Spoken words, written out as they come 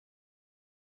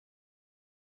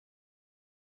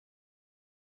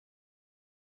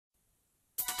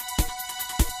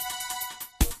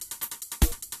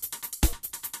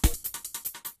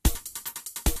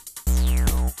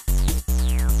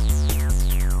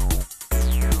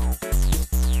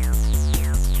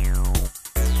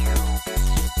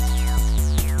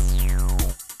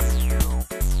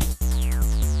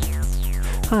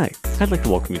Hi, I'd like to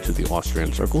welcome you to the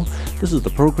Austrian Circle. This is the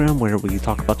program where we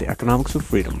talk about the economics of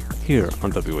freedom, here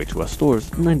on WHUS Stores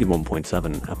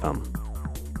 91.7 FM.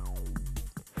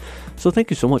 So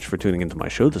thank you so much for tuning into my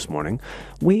show this morning.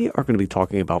 We are going to be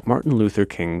talking about Martin Luther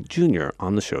King Jr.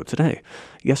 on the show today.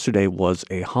 Yesterday was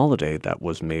a holiday that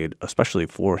was made especially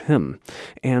for him.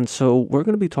 And so we're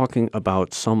going to be talking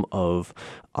about some of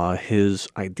his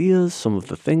ideas, some of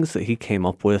the things that he came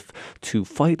up with to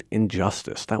fight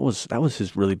injustice. That was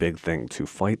his really big thing, to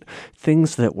fight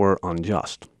things that were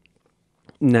unjust.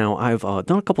 Now, I've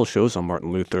done a couple shows on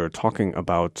Martin Luther talking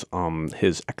about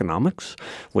his economics,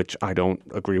 which I don't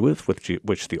agree with,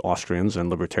 which the Austrians and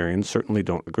libertarians certainly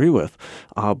don't agree with.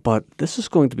 But this is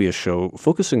going to be a show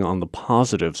focusing on the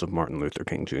positives of Martin Luther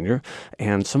King Jr.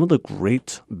 and some of the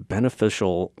great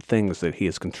beneficial things that he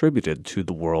has contributed to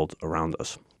the world around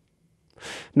us.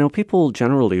 Now, people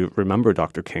generally remember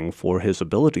Dr. King for his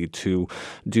ability to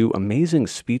do amazing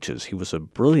speeches. He was a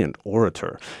brilliant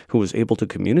orator who was able to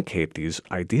communicate these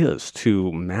ideas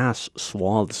to mass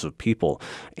swaths of people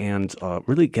and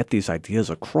really get these ideas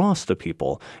across to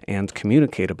people and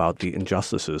communicate about the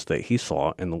injustices that he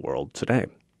saw in the world today.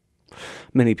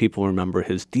 Many people remember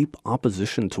his deep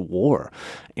opposition to war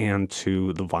and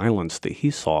to the violence that he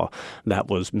saw that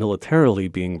was militarily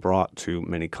being brought to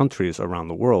many countries around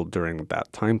the world during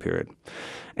that time period.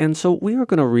 And so we are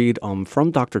going to read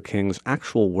from Dr. King's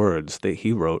actual words that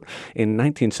he wrote in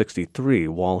 1963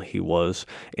 while he was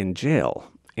in jail.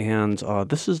 And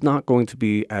this is not going to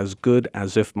be as good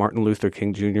as if Martin Luther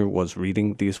King Jr. was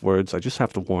reading these words. I just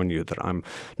have to warn you that I'm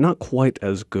not quite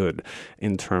as good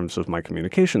in terms of my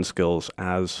communication skills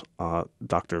as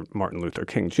Dr. Martin Luther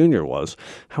King Jr. was.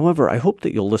 However, I hope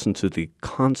that you'll listen to the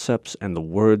concepts and the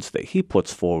words that he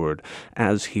puts forward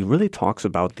as he really talks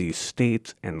about the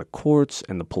state and the courts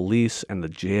and the police and the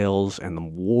jails and the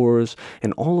wars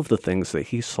and all of the things that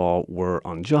he saw were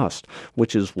unjust,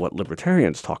 which is what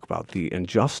libertarians talk about, the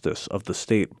injustice of the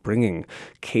state bringing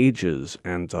cages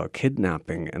and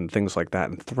kidnapping and things like that,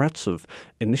 and threats of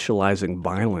initializing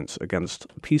violence against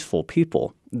peaceful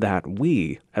people that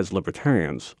we, as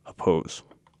libertarians, oppose.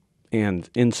 And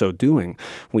in so doing,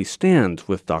 we stand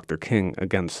with Dr. King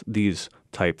against these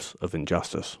types of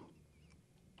injustice.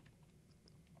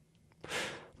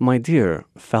 My dear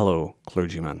fellow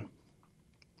clergymen,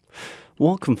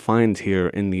 while confined here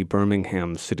in the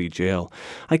Birmingham City Jail,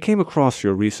 I came across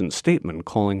your recent statement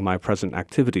calling my present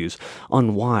activities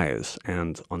unwise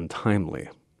and untimely.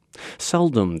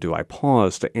 Seldom do I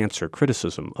pause to answer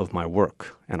criticism of my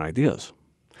work and ideas.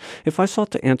 If I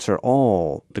sought to answer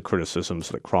all the criticisms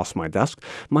that cross my desk,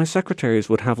 my secretaries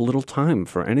would have little time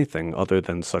for anything other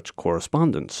than such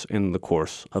correspondence in the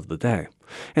course of the day,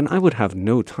 and I would have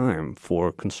no time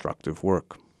for constructive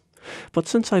work. But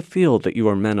since I feel that you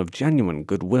are men of genuine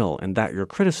goodwill and that your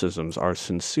criticisms are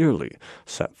sincerely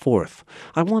set forth,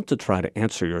 I want to try to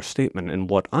answer your statement in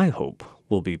what I hope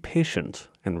will be patient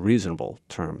and reasonable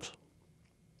terms.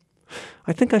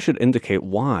 I think I should indicate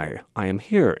why I am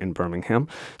here in Birmingham,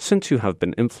 since you have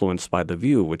been influenced by the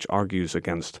view which argues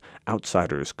against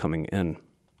outsiders coming in.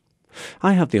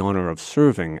 I have the honor of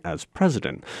serving as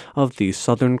president of the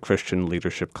Southern Christian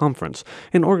Leadership Conference,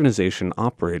 an organization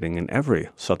operating in every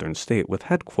southern state with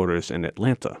headquarters in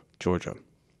Atlanta, Georgia.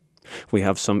 We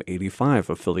have some 85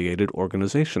 affiliated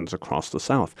organizations across the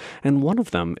South, and one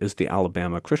of them is the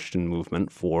Alabama Christian Movement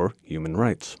for Human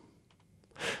Rights.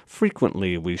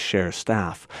 Frequently, we share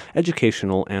staff,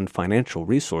 educational, and financial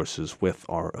resources with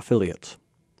our affiliates.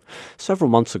 Several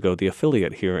months ago, the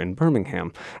affiliate here in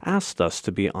Birmingham asked us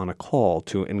to be on a call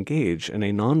to engage in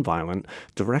a nonviolent,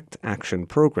 direct action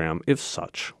program if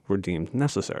such were deemed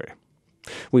necessary.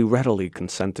 We readily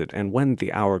consented, and when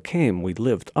the hour came, we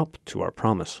lived up to our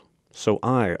promise. So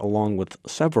I, along with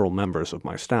several members of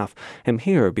my staff, am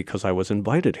here because I was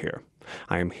invited here.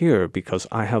 I am here because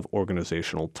I have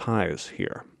organizational ties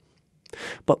here.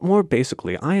 But more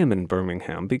basically, I am in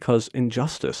Birmingham because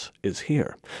injustice is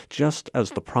here, just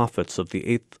as the prophets of the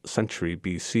 8th century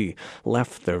BC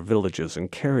left their villages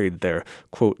and carried their,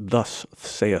 quote, "thus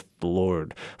saith the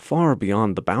Lord," far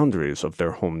beyond the boundaries of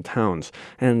their hometowns,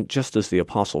 and just as the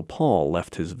Apostle Paul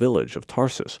left his village of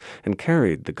Tarsus and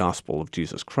carried the gospel of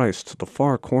Jesus Christ to the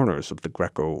far corners of the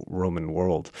Greco-Roman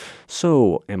world,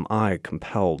 so am I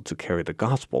compelled to carry the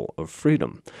gospel of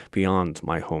freedom beyond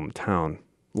my hometown.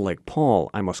 Like Paul,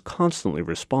 I must constantly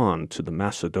respond to the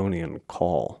Macedonian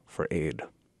call for aid.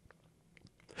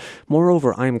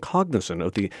 Moreover, I am cognizant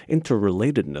of the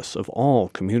interrelatedness of all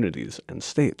communities and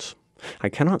states. I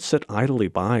cannot sit idly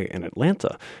by in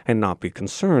Atlanta and not be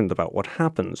concerned about what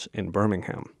happens in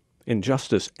Birmingham.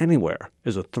 Injustice anywhere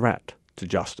is a threat to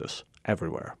justice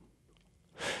everywhere.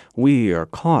 We are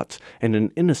caught in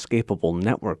an inescapable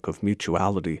network of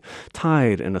mutuality,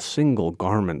 tied in a single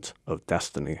garment of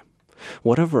destiny.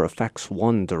 Whatever affects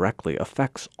one directly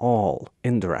affects all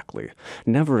indirectly.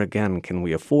 Never again can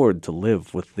we afford to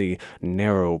live with the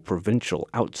narrow, provincial,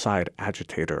 outside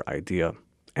agitator idea.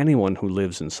 Anyone who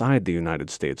lives inside the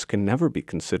United States can never be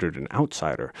considered an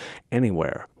outsider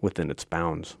anywhere within its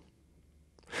bounds.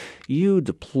 You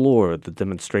deplore the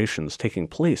demonstrations taking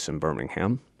place in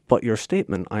Birmingham, but your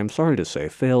statement, I am sorry to say,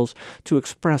 fails to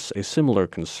express a similar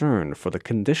concern for the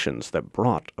conditions that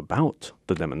brought about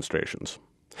the demonstrations.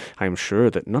 I am sure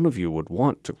that none of you would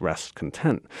want to rest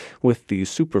content with the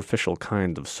superficial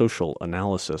kind of social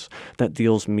analysis that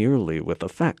deals merely with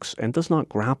effects and does not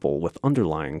grapple with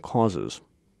underlying causes.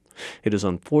 It is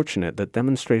unfortunate that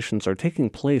demonstrations are taking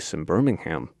place in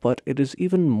Birmingham, but it is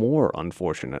even more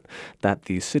unfortunate that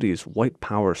the city's white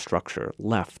power structure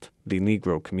left the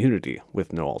Negro community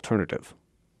with no alternative.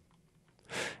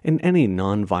 In any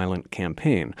nonviolent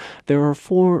campaign, there are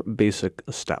 4 basic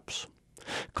steps: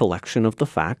 collection of the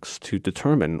facts to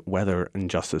determine whether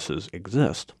injustices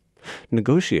exist,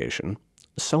 negotiation,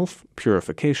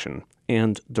 self-purification,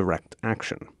 and direct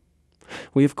action.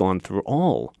 We have gone through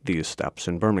all these steps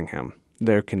in Birmingham.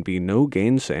 There can be no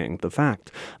gainsaying the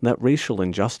fact that racial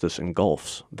injustice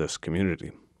engulfs this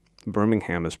community.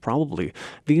 Birmingham is probably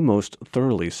the most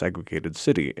thoroughly segregated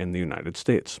city in the United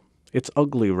States. Its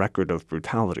ugly record of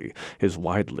brutality is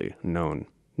widely known.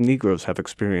 Negroes have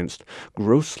experienced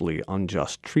grossly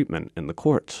unjust treatment in the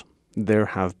courts. There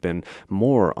have been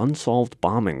more unsolved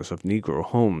bombings of Negro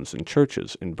homes and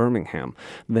churches in Birmingham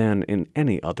than in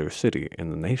any other city in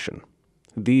the nation.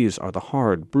 These are the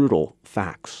hard, brutal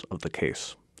facts of the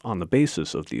case. On the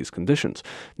basis of these conditions,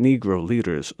 Negro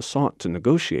leaders sought to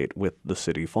negotiate with the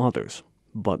city fathers,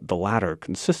 but the latter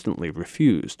consistently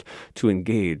refused to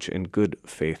engage in good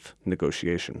faith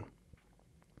negotiation.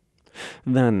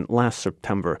 Then, last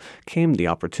September, came the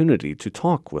opportunity to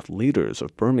talk with leaders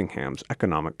of Birmingham's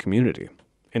economic community.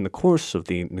 In the course of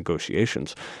the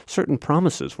negotiations, certain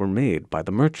promises were made by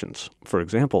the merchants, for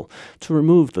example, to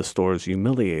remove the store's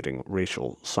humiliating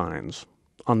racial signs.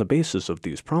 On the basis of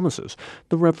these promises,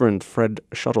 the Reverend Fred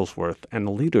Shuttlesworth and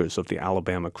the leaders of the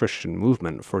Alabama Christian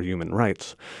Movement for Human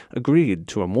Rights agreed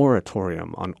to a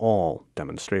moratorium on all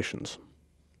demonstrations.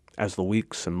 As the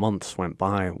weeks and months went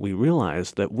by, we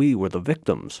realized that we were the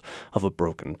victims of a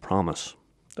broken promise.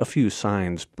 A few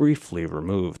signs briefly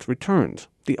removed returned,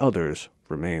 the others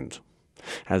remained.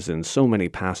 As in so many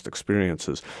past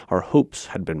experiences, our hopes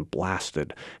had been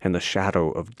blasted, and the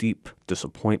shadow of deep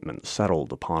disappointment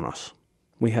settled upon us.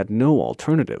 We had no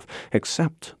alternative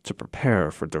except to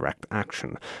prepare for direct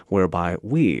action, whereby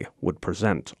we would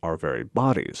present our very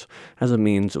bodies as a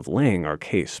means of laying our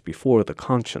case before the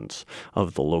conscience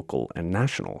of the local and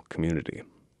national community.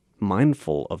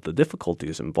 Mindful of the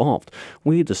difficulties involved,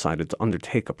 we decided to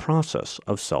undertake a process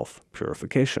of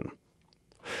self-purification.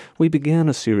 We began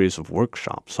a series of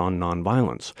workshops on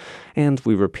nonviolence, and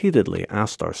we repeatedly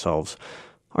asked ourselves,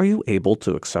 are you able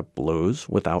to accept blows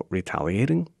without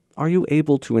retaliating? Are you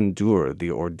able to endure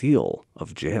the ordeal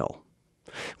of jail?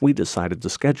 We decided to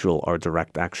schedule our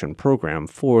direct action program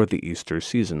for the Easter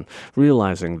season,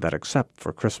 realizing that except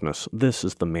for Christmas, this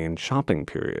is the main shopping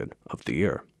period of the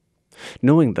year.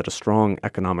 Knowing that a strong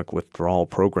economic withdrawal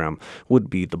program would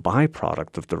be the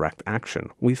byproduct of direct action,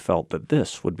 we felt that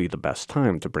this would be the best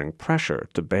time to bring pressure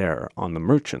to bear on the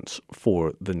merchants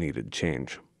for the needed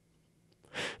change.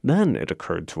 Then it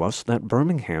occurred to us that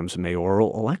Birmingham's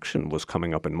mayoral election was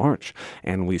coming up in March,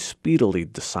 and we speedily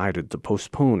decided to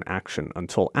postpone action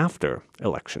until after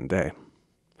Election Day.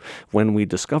 When we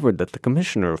discovered that the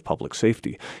Commissioner of Public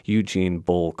Safety, Eugene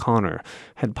Bull Connor,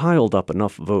 had piled up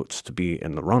enough votes to be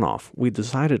in the runoff, we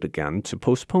decided again to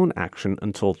postpone action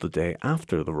until the day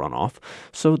after the runoff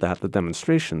so that the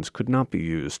demonstrations could not be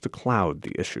used to cloud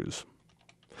the issues.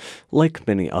 Like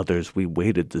many others, we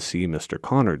waited to see Mr.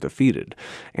 Connor defeated,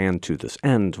 and to this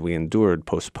end we endured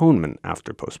postponement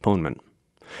after postponement.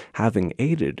 Having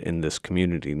aided in this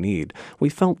community need, we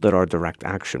felt that our direct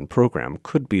action program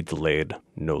could be delayed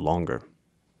no longer.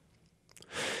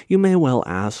 You may well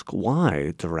ask,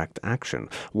 why direct action?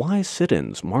 Why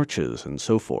sit-ins, marches, and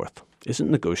so forth? Isn't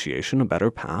negotiation a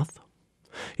better path?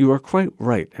 You are quite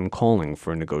right in calling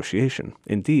for negotiation.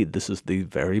 Indeed, this is the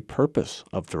very purpose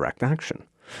of direct action.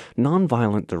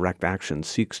 Nonviolent direct action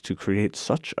seeks to create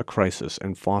such a crisis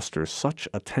and foster such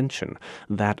a tension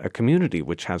that a community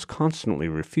which has constantly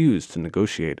refused to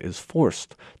negotiate is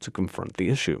forced to confront the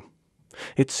issue.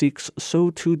 It seeks so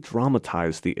to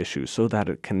dramatize the issue so that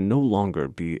it can no longer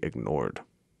be ignored.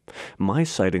 My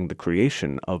citing the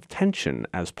creation of tension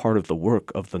as part of the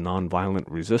work of the nonviolent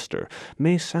resistor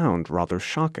may sound rather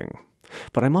shocking,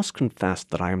 but I must confess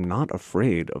that I am not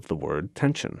afraid of the word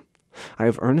tension. I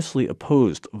have earnestly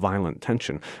opposed violent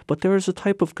tension, but there is a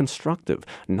type of constructive,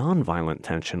 nonviolent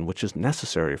tension which is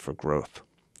necessary for growth.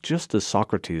 Just as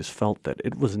Socrates felt that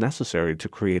it was necessary to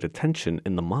create a tension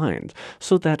in the mind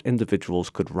so that individuals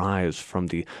could rise from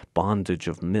the bondage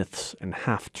of myths and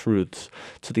half-truths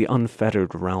to the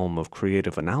unfettered realm of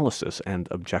creative analysis and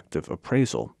objective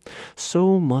appraisal,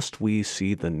 so must we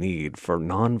see the need for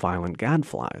nonviolent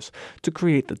gadflies to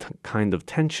create the kind of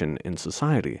tension in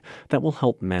society that will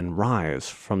help men rise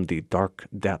from the dark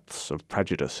depths of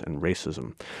prejudice and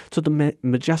racism to the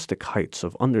majestic heights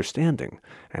of understanding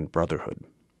and brotherhood.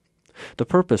 The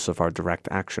purpose of our direct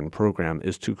action program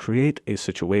is to create a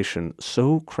situation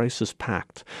so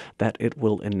crisis-packed that it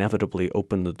will inevitably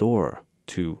open the door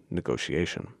to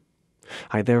negotiation.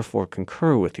 I therefore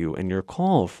concur with you in your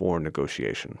call for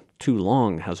negotiation. Too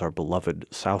long has our beloved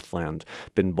Southland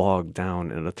been bogged down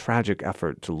in a tragic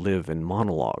effort to live in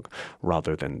monologue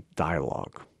rather than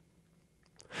dialogue.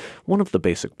 One of the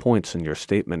basic points in your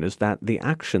statement is that the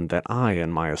action that I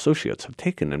and my associates have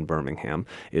taken in Birmingham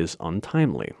is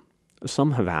untimely.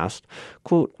 Some have asked,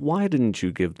 quote, "Why didn't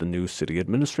you give the new city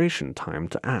administration time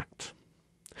to act?"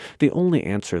 The only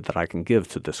answer that I can give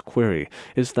to this query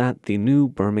is that the new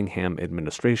Birmingham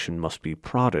administration must be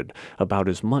prodded about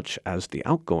as much as the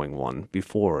outgoing one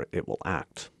before it will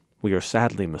act. We are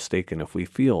sadly mistaken if we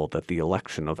feel that the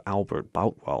election of Albert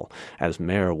Boutwell as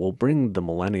mayor will bring the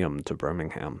millennium to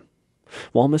Birmingham.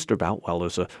 While Mr. Boutwell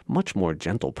is a much more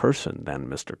gentle person than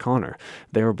Mr. Connor,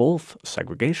 they are both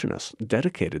segregationists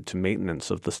dedicated to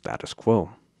maintenance of the status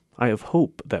quo. I have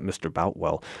hope that Mr.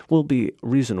 Boutwell will be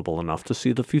reasonable enough to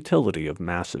see the futility of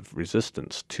massive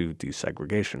resistance to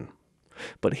desegregation.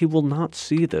 But he will not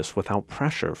see this without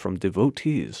pressure from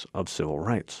devotees of civil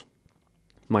rights.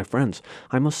 My friends,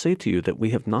 I must say to you that we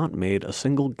have not made a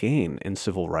single gain in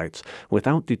civil rights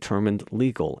without determined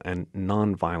legal and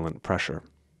nonviolent pressure.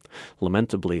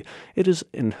 Lamentably, it is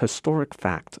an historic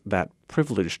fact that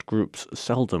privileged groups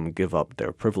seldom give up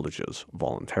their privileges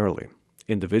voluntarily.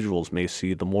 Individuals may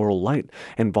see the moral light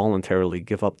and voluntarily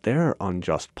give up their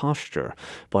unjust posture,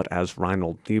 but as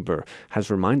Reinhold Niebuhr has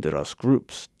reminded us,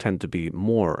 groups tend to be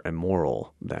more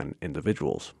immoral than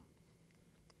individuals.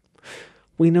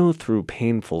 We know through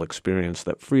painful experience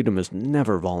that freedom is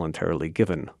never voluntarily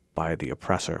given by the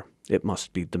oppressor. It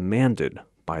must be demanded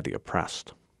by the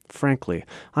oppressed. Frankly,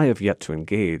 I have yet to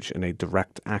engage in a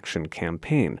direct action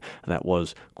campaign that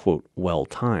was, quote,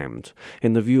 well-timed,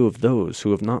 in the view of those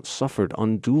who have not suffered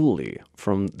unduly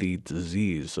from the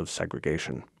disease of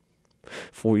segregation.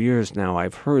 For years now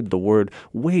I've heard the word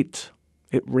wait.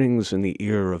 It rings in the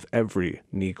ear of every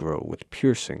Negro with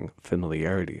piercing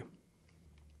familiarity.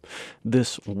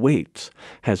 This wait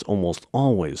has almost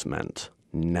always meant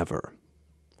never.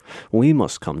 We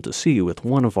must come to see with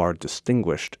one of our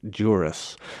distinguished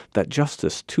jurists that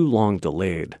justice too long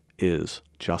delayed is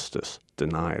justice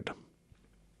denied.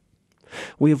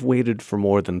 We have waited for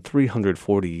more than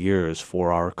 340 years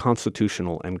for our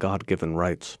constitutional and God-given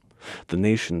rights. The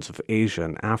nations of Asia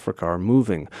and Africa are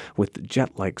moving with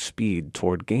jet-like speed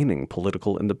toward gaining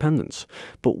political independence,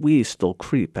 but we still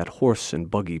creep at horse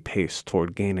and buggy pace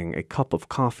toward gaining a cup of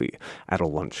coffee at a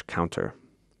lunch counter.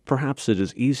 Perhaps it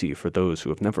is easy for those who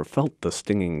have never felt the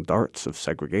stinging darts of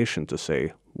segregation to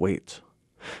say, wait.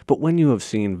 But when you have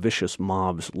seen vicious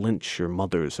mobs lynch your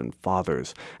mothers and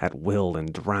fathers at will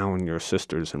and drown your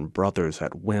sisters and brothers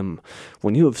at whim,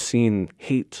 when you have seen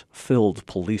hate-filled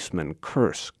policemen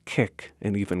curse, kick,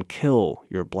 and even kill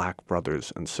your black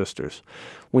brothers and sisters,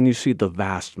 when you see the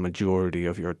vast majority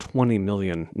of your 20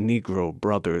 million Negro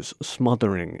brothers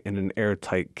smothering in an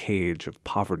airtight cage of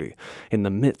poverty in the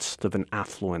midst of an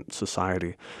affluent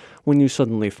society, when you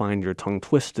suddenly find your tongue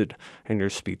twisted and your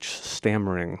speech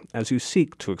stammering as you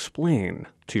seek to explain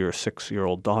to your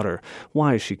 6-year-old daughter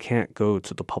why she can't go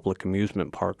to the public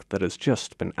amusement park that has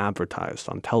just been advertised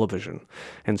on television,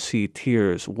 and see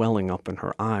tears welling up in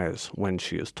her eyes when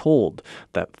she is told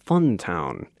that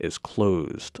Funtown is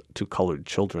closed to colored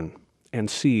children, and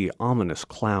see ominous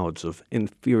clouds of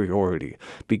inferiority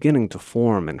beginning to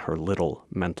form in her little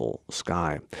mental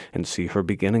sky, and see her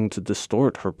beginning to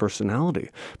distort her personality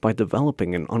by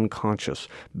developing an unconscious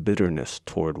bitterness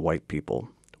toward white people.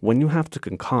 When you have to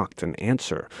concoct an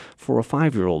answer for a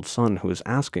 5-year-old son who is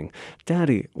asking,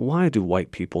 "Daddy, why do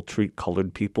white people treat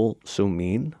colored people so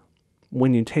mean?"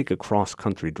 When you take a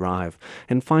cross-country drive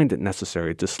and find it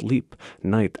necessary to sleep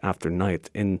night after night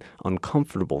in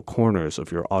uncomfortable corners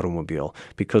of your automobile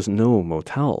because no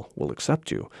motel will accept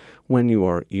you, when you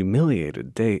are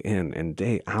humiliated day in and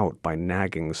day out by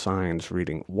nagging signs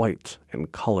reading white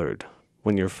and colored,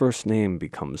 when your first name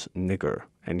becomes nigger,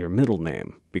 and your middle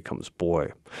name becomes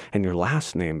boy, and your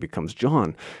last name becomes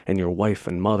John, and your wife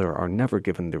and mother are never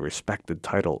given the respected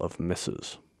title of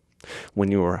Mrs. When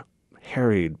you are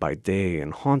harried by day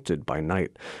and haunted by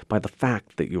night by the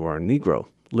fact that you are a Negro,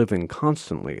 living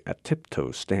constantly at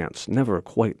tiptoe stance, never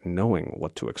quite knowing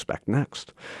what to expect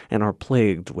next, and are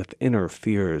plagued with inner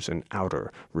fears and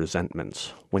outer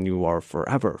resentments, when you are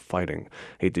forever fighting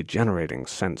a degenerating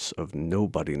sense of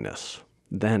nobodiness,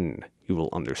 then you will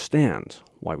understand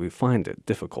why we find it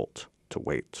difficult to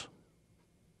wait.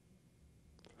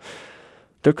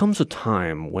 There comes a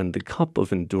time when the cup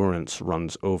of endurance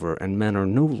runs over and men are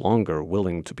no longer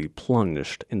willing to be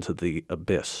plunged into the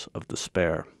abyss of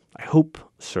despair. I hope,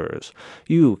 sirs,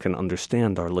 you can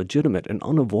understand our legitimate and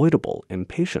unavoidable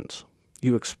impatience.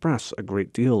 You express a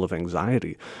great deal of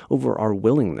anxiety over our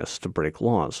willingness to break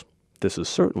laws. This is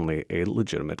certainly a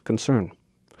legitimate concern.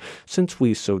 Since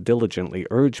we so diligently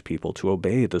urge people to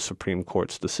obey the Supreme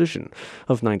Court's decision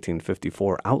of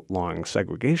 1954 outlawing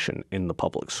segregation in the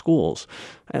public schools,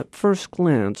 at first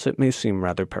glance it may seem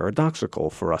rather paradoxical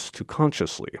for us to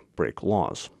consciously break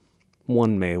laws.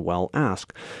 One may well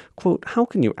ask, quote, how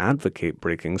can you advocate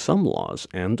breaking some laws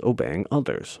and obeying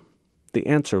others? The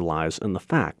answer lies in the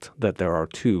fact that there are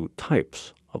two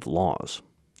types of laws,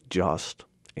 just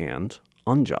and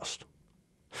unjust.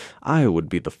 I would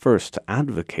be the first to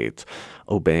advocate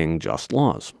obeying just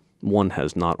laws. One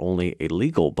has not only a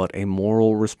legal but a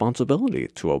moral responsibility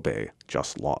to obey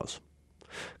just laws.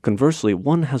 Conversely,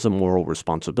 one has a moral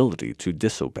responsibility to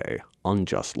disobey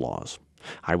unjust laws.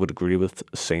 I would agree with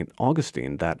St.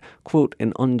 Augustine that, quote,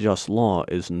 an unjust law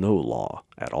is no law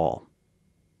at all.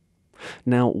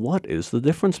 Now, what is the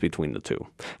difference between the two?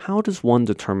 How does one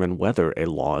determine whether a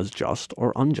law is just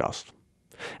or unjust?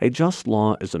 A just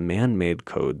law is a man-made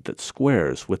code that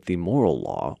squares with the moral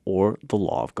law or the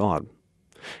law of God.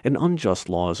 An unjust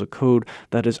law is a code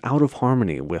that is out of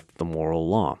harmony with the moral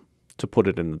law. To put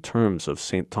it in the terms of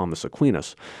St. Thomas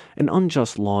Aquinas, an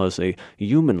unjust law is a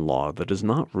human law that is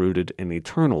not rooted in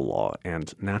eternal law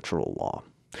and natural law.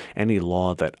 Any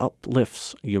law that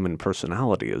uplifts human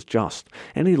personality is just.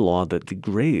 Any law that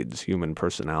degrades human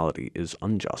personality is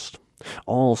unjust.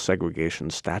 All segregation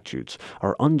statutes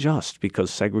are unjust because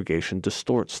segregation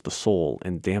distorts the soul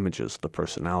and damages the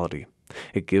personality.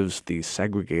 It gives the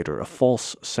segregator a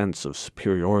false sense of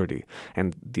superiority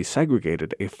and the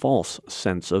segregated a false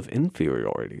sense of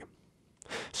inferiority.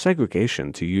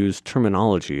 Segregation, to use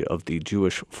terminology of the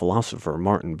Jewish philosopher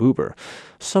Martin Buber,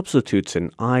 substitutes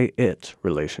an I-it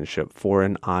relationship for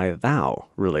an I-thou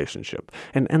relationship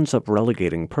and ends up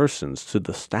relegating persons to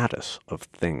the status of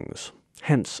things.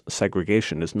 Hence,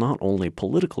 segregation is not only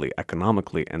politically,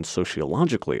 economically, and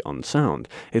sociologically unsound,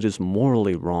 it is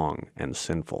morally wrong and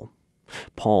sinful.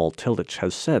 Paul Tillich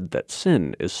has said that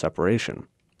sin is separation.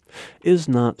 Is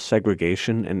not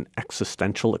segregation an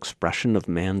existential expression of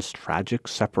man's tragic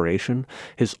separation,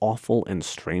 his awful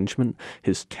estrangement,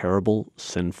 his terrible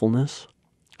sinfulness?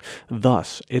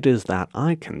 Thus, it is that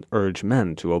I can urge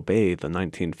men to obey the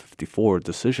 1954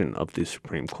 decision of the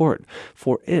Supreme Court,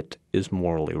 for it is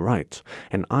morally right,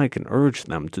 and I can urge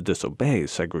them to disobey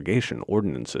segregation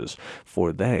ordinances,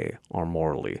 for they are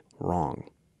morally wrong.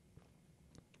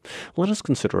 Let us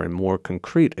consider a more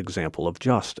concrete example of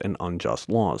just and unjust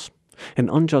laws. An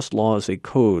unjust law is a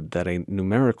code that a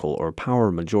numerical or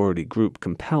power majority group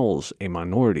compels a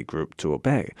minority group to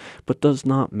obey, but does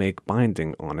not make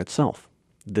binding on itself.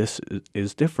 This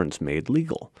is difference made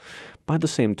legal. By the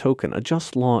same token, a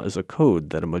just law is a code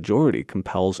that a majority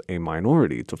compels a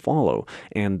minority to follow,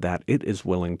 and that it is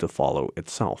willing to follow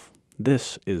itself.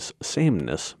 This is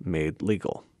sameness made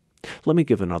legal. Let me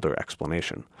give another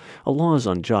explanation. A law is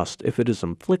unjust if it is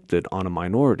inflicted on a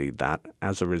minority that,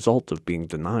 as a result of being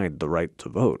denied the right to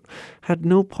vote, had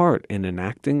no part in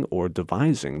enacting or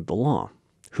devising the law.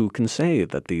 Who can say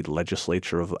that the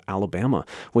legislature of Alabama,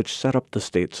 which set up the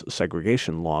state's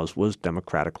segregation laws, was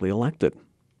democratically elected?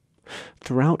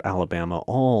 Throughout Alabama,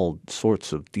 all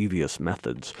sorts of devious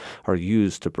methods are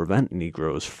used to prevent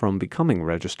Negroes from becoming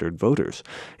registered voters,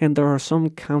 and there are some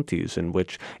counties in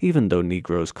which, even though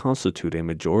Negroes constitute a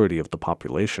majority of the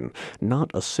population,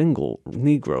 not a single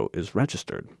Negro is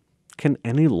registered. Can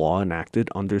any law enacted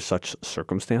under such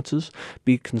circumstances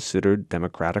be considered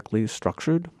democratically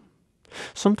structured?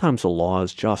 Sometimes a law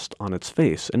is just on its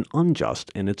face and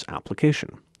unjust in its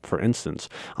application. For instance,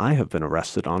 I have been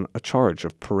arrested on a charge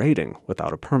of parading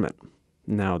without a permit.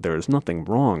 Now, there is nothing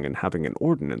wrong in having an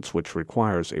ordinance which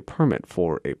requires a permit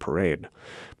for a parade,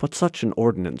 but such an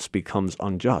ordinance becomes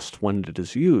unjust when it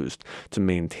is used to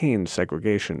maintain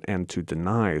segregation and to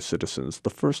deny citizens the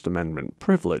First Amendment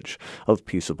privilege of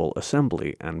peaceable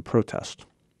assembly and protest.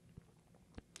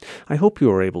 I hope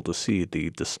you are able to see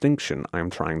the distinction I am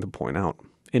trying to point out.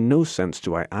 In no sense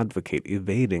do I advocate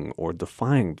evading or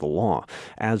defying the law,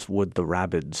 as would the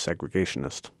rabid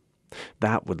segregationist.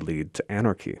 That would lead to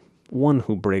anarchy. One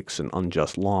who breaks an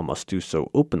unjust law must do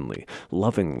so openly,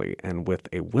 lovingly, and with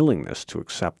a willingness to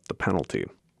accept the penalty.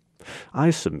 I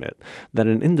submit that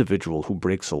an individual who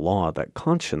breaks a law that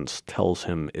conscience tells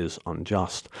him is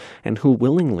unjust, and who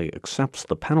willingly accepts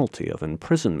the penalty of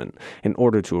imprisonment in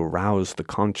order to arouse the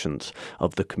conscience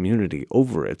of the community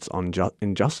over its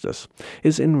injustice,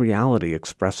 is in reality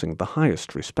expressing the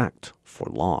highest respect for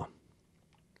law.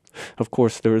 Of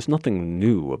course, there is nothing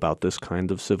new about this kind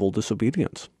of civil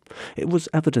disobedience. It was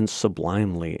evidenced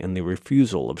sublimely in the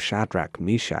refusal of Shadrach,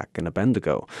 Meshach, and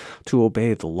Abednego to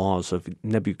obey the laws of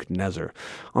Nebuchadnezzar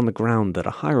on the ground that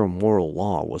a higher moral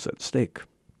law was at stake.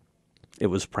 It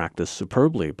was practiced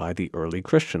superbly by the early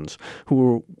Christians,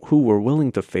 who were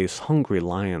willing to face hungry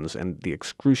lions and the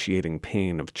excruciating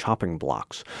pain of chopping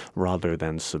blocks rather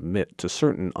than submit to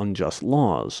certain unjust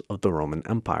laws of the Roman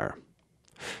Empire.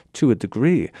 To a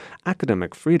degree,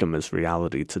 academic freedom is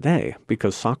reality today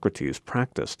because Socrates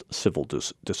practiced civil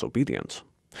disobedience.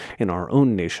 In our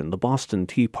own nation, the Boston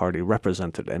Tea Party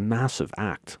represented a massive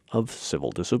act of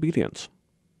civil disobedience.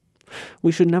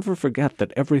 We should never forget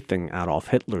that everything Adolf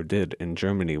Hitler did in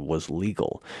Germany was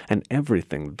legal, and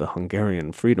everything the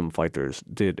Hungarian freedom fighters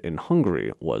did in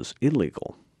Hungary was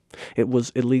illegal. It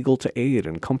was illegal to aid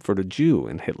and comfort a Jew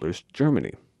in Hitler's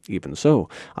Germany. Even so,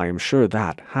 I am sure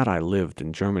that, had I lived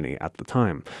in Germany at the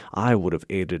time, I would have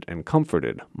aided and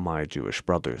comforted my Jewish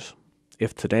brothers.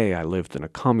 If today I lived in a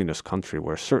communist country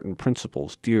where certain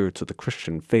principles dear to the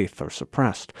Christian faith are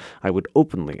suppressed, I would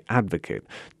openly advocate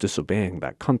disobeying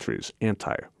that country's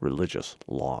anti-religious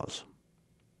laws.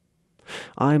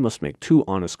 I must make two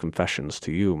honest confessions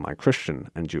to you, my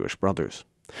Christian and Jewish brothers.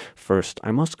 First,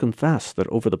 I must confess that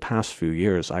over the past few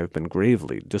years I have been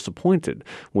gravely disappointed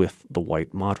with the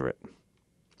white moderate.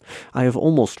 I have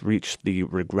almost reached the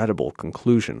regrettable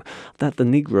conclusion that the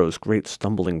Negro's great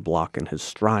stumbling block in his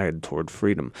stride toward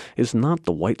freedom is not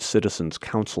the white citizen's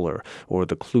counselor or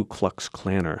the Ku Klux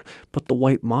Klanner, but the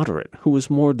white moderate who is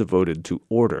more devoted to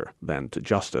order than to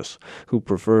justice, who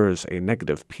prefers a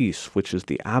negative peace which is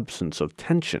the absence of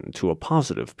tension to a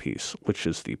positive peace which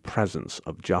is the presence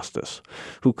of justice,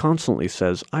 who constantly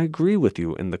says, "I agree with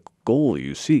you in the goal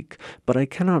you seek, but I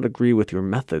cannot agree with your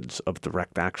methods of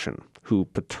direct action," who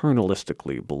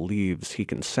paternalistically believes he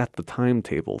can set the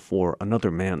timetable for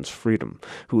another man's freedom,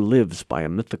 who lives by a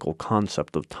mythical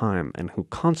concept of time, and who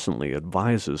constantly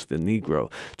advises the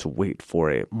Negro to wait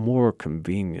for a more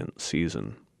convenient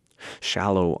season.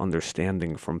 Shallow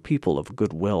understanding from people of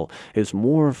goodwill is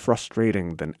more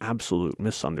frustrating than absolute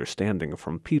misunderstanding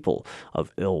from people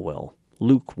of ill will.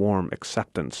 Lukewarm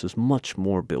acceptance is much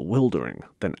more bewildering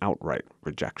than outright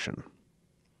rejection.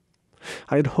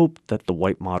 I had hoped that the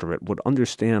white moderate would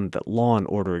understand that law and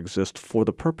order exist for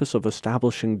the purpose of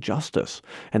establishing justice,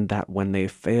 and that when they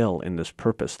fail in this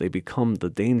purpose, they become the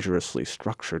dangerously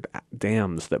structured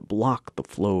dams that block the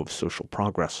flow of social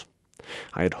progress.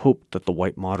 I had hoped that the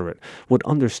white moderate would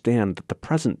understand that the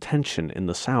present tension in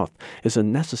the South is a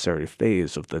necessary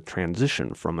phase of the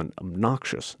transition from an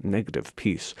obnoxious negative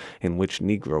peace in which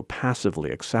Negro passively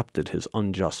accepted his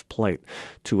unjust plight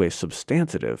to a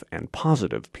substantive and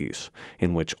positive peace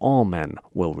in which all men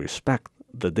will respect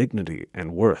the dignity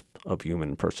and worth of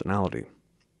human personality.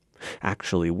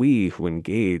 Actually, we who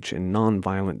engage in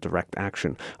nonviolent direct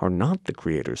action are not the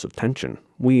creators of tension.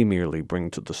 We merely bring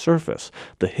to the surface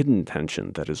the hidden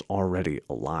tension that is already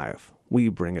alive. We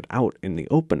bring it out in the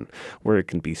open, where it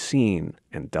can be seen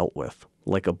and dealt with,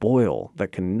 like a boil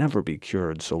that can never be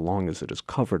cured so long as it is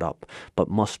covered up, but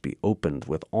must be opened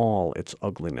with all its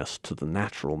ugliness to the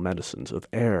natural medicines of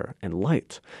air and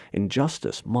light.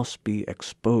 Injustice must be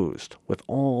exposed with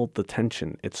all the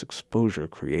tension its exposure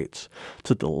creates,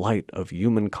 to the light of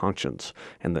human conscience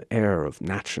and the air of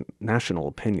national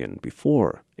opinion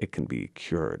before it can be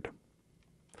cured.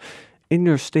 In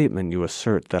your statement, you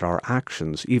assert that our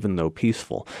actions, even though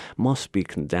peaceful, must be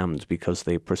condemned because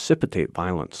they precipitate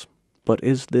violence. But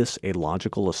is this a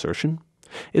logical assertion?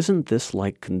 Isn't this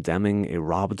like condemning a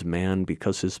robbed man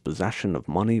because his possession of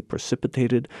money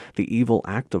precipitated the evil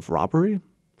act of robbery?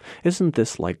 Isn't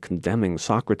this like condemning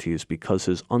Socrates because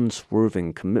his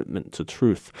unswerving commitment to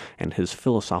truth and his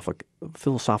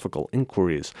philosophical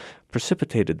inquiries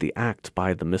precipitated the act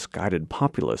by the misguided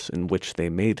populace in which they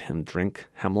made him drink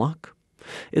hemlock?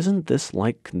 Isn't this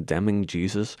like condemning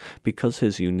Jesus because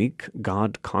his unique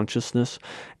God consciousness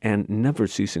and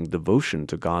never-ceasing devotion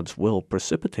to God's will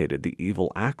precipitated the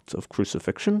evil act of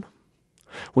crucifixion?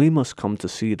 We must come to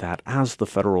see that, as the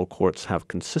federal courts have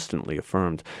consistently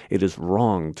affirmed, it is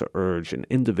wrong to urge an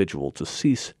individual to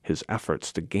cease his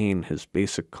efforts to gain his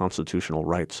basic constitutional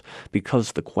rights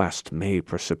because the quest may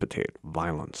precipitate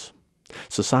violence.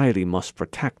 Society must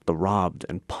protect the robbed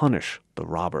and punish the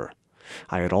robber.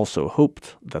 I had also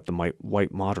hoped that the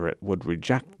white moderate would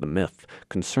reject the myth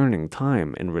concerning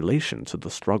time in relation to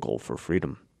the struggle for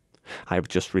freedom. I have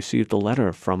just received a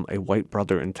letter from a white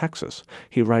brother in Texas.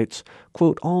 He writes,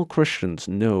 quote, "All Christians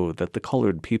know that the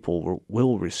colored people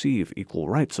will receive equal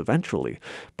rights eventually,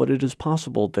 but it is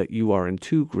possible that you are in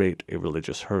too great a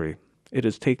religious hurry. It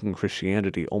has taken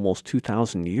Christianity almost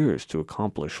 2,000 years to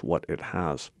accomplish what it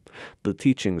has. The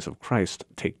teachings of Christ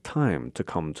take time to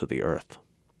come to the earth."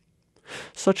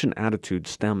 Such an attitude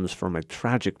stems from a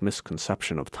tragic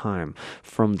misconception of time,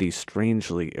 from the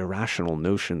strangely irrational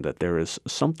notion that there is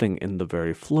something in the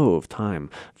very flow of time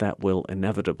that will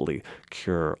inevitably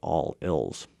cure all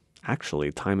ills.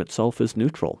 Actually, time itself is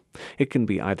neutral. It can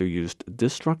be either used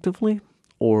destructively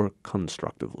or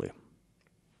constructively.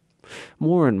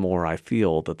 More and more I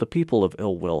feel that the people of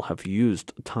ill will have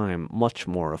used time much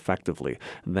more effectively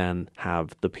than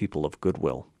have the people of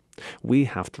goodwill. We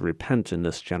have to repent in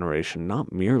this generation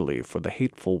not merely for the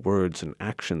hateful words and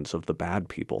actions of the bad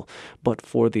people, but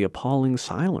for the appalling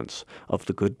silence of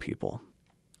the good people.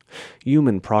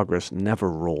 Human progress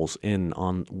never rolls in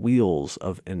on wheels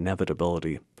of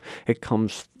inevitability. It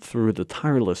comes through the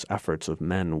tireless efforts of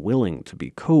men willing to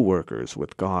be co-workers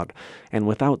with God, and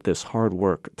without this hard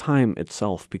work, time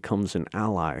itself becomes an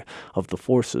ally of the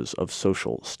forces of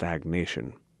social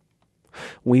stagnation.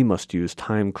 We must use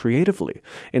time creatively,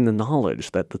 in the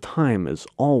knowledge that the time is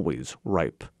always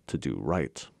ripe to do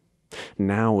right.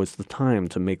 Now is the time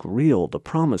to make real the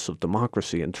promise of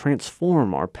democracy and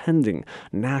transform our pending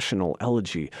national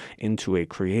elegy into a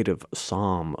creative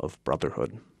psalm of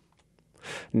brotherhood.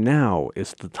 Now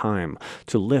is the time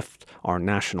to lift our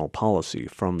national policy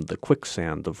from the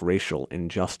quicksand of racial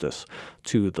injustice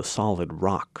to the solid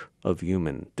rock of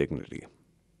human dignity.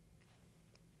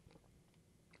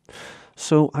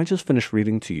 So I just finished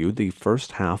reading to you the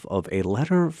first half of a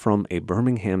letter from a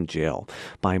Birmingham jail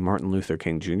by Martin Luther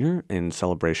King Jr. in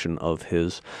celebration of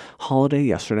his holiday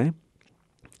yesterday.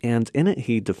 And in it,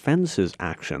 he defends his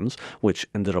actions, which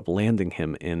ended up landing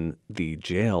him in the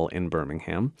jail in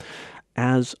Birmingham,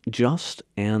 as just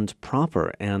and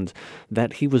proper, and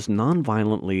that he was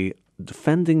nonviolently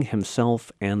defending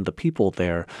himself and the people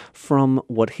there from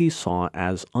what he saw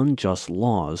as unjust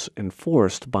laws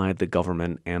enforced by the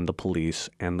government and the police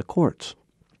and the courts.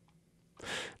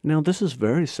 Now, this is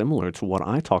very similar to what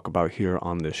I talk about here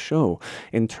on this show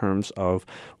in terms of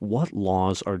what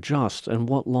laws are just and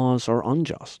what laws are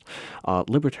unjust.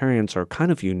 Libertarians are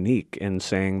kind of unique in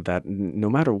saying that no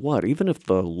matter what, even if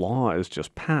the law is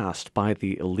just passed by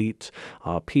the elite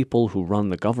people who run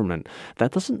the government,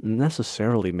 that doesn't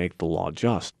necessarily make the law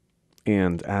just.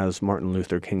 And as Martin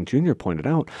Luther King Jr. pointed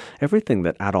out, everything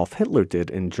that Adolf Hitler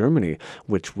did in Germany,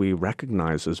 which we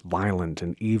recognize as violent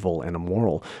and evil and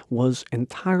immoral, was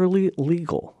entirely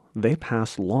legal. They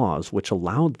passed laws which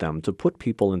allowed them to put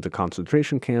people into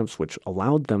concentration camps, which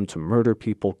allowed them to murder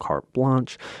people carte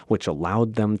blanche, which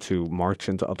allowed them to march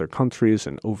into other countries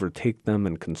and overtake them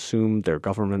and consume their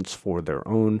governments for their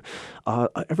own.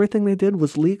 Everything they did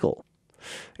was legal.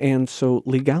 And so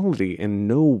legality in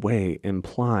no way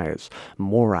implies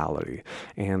morality.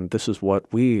 And this is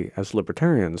what we as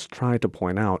libertarians try to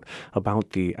point out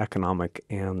about the economic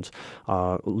and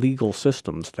legal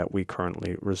systems that we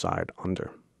currently reside under.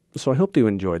 So I hope you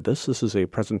enjoyed this. This is a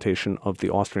presentation of the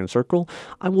Austrian Circle.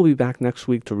 I will be back next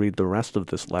week to read the rest of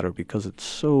this letter because it's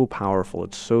so powerful,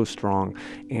 it's so strong,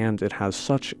 and it has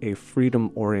such a freedom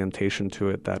orientation to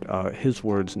it that his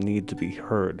words need to be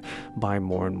heard by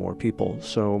more and more people.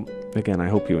 So again, I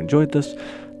hope you enjoyed this.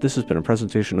 This has been a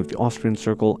presentation of the Austrian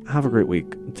Circle. Have a great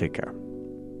week. Take care.